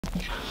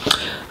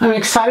I'm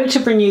excited to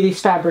bring you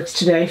these fabrics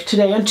today.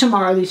 Today and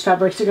tomorrow, these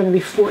fabrics are going to be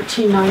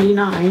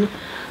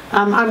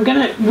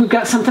 $14.99. We've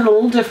got something a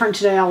little different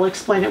today. I'll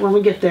explain it when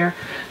we get there.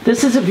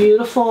 This is a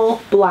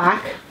beautiful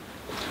black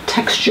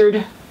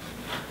textured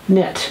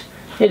knit.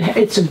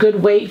 It's a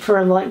good weight for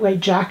a lightweight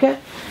jacket.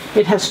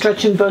 It has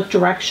stretch in both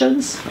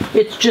directions.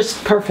 It's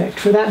just perfect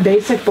for that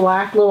basic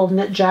black little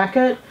knit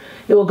jacket.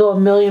 It will go a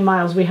million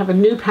miles. We have a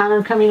new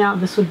pattern coming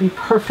out. This would be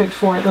perfect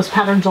for it. Those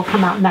patterns will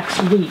come out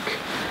next week.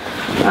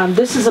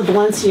 This is a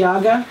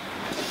Balenciaga.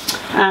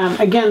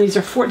 Again, these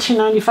are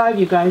 $14.95,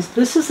 you guys.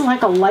 This is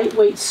like a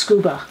lightweight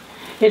scuba.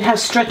 It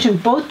has stretch in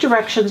both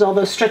directions,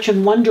 although stretch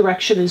in one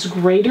direction is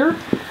greater.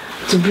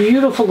 It's a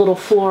beautiful little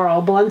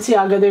floral.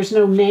 Balenciaga, there's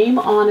no name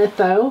on it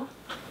though.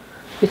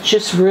 It's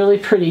just really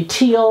pretty.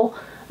 Teal,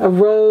 a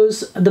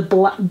rose,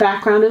 the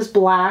background is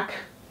black.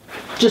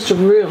 Just a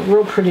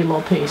real pretty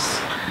little piece.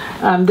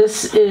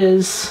 This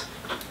is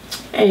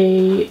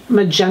a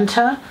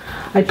magenta.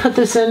 I put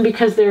this in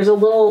because there's a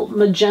little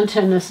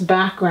magenta in this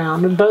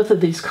background, and both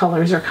of these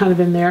colors are kind of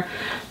in there.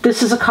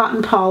 This is a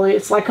cotton poly.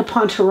 It's like a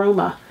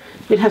Pontoroma.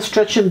 It has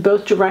stretch in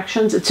both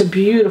directions. It's a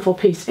beautiful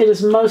piece. It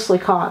is mostly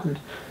cotton.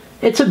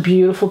 It's a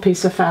beautiful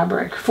piece of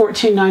fabric.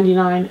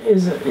 $14.99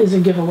 is a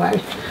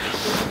giveaway.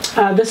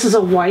 This is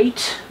a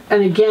white,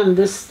 and again,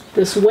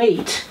 this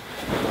weight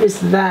is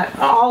that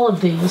all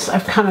of these,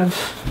 I've kind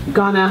of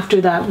gone after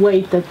that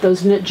weight, that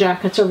those knit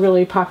jackets are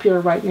really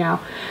popular right now.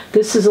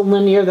 This is a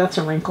linear, that's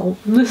a wrinkle.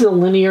 This is a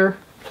linear,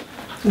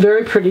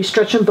 very pretty,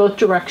 stretch in both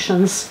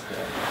directions.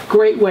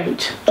 Great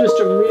weight,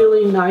 just a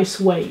really nice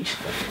weight.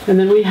 And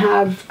then we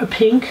have a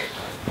pink,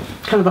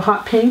 kind of a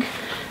hot pink,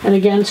 and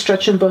again,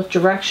 stretch in both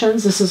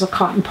directions. This is a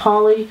cotton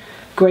poly,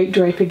 great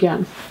drape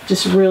again.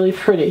 Just really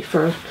pretty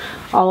for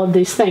all of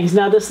these things.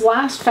 Now this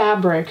last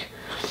fabric,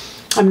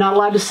 I'm not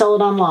allowed to sell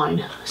it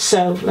online,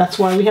 so that's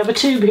why we have a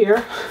tube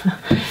here.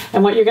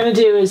 And what you're going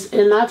to do is,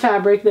 in that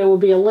fabric, there will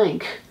be a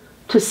link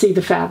to see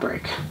the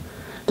fabric.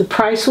 The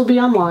price will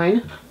be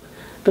online,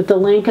 but the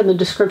link in the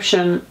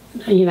description,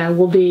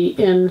 will be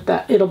in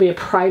that. It'll be a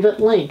private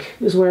link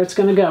is where it's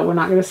going to go. We're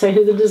not going to say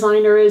who the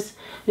designer is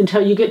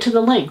until you get to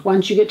the link.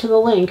 Once you get to the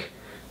link,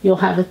 you'll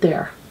have it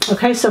there.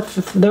 Okay, so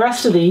for the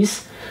rest of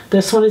these,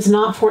 this one is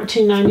not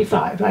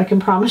 $14.95. I can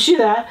promise you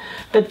that.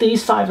 But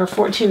these 5 are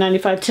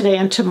 $14.95 today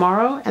and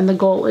tomorrow. And the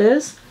goal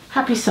is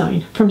happy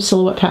sewing from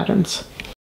Silhouette Patterns.